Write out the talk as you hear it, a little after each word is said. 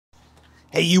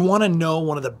Hey, you want to know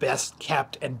one of the best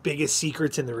kept and biggest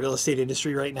secrets in the real estate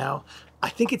industry right now? I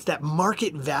think it's that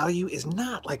market value is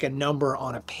not like a number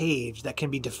on a page that can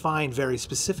be defined very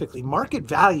specifically. Market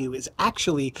value is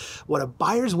actually what a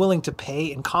buyer's willing to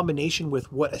pay in combination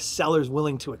with what a seller's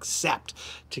willing to accept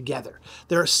together.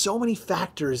 There are so many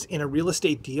factors in a real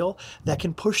estate deal that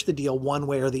can push the deal one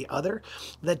way or the other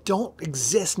that don't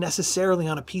exist necessarily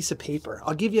on a piece of paper.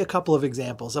 I'll give you a couple of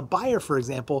examples. A buyer, for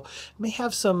example, may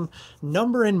have some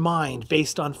number in mind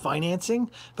based on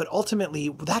financing, but ultimately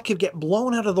that could get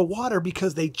blown out of the water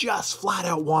because they just flat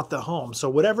out want the home. So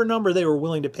whatever number they were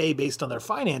willing to pay based on their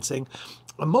financing,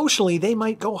 emotionally they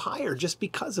might go higher just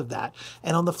because of that.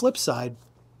 And on the flip side,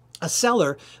 a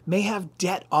seller may have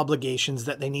debt obligations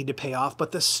that they need to pay off,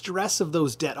 but the stress of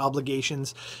those debt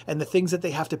obligations and the things that they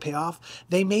have to pay off,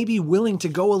 they may be willing to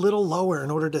go a little lower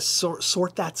in order to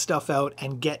sort that stuff out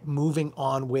and get moving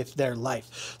on with their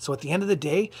life. So at the end of the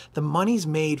day, the money's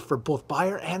made for both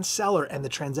buyer and seller, and the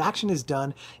transaction is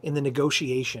done in the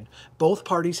negotiation. Both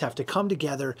parties have to come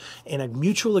together in a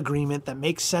mutual agreement that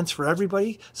makes sense for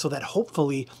everybody so that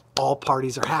hopefully all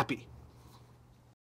parties are happy.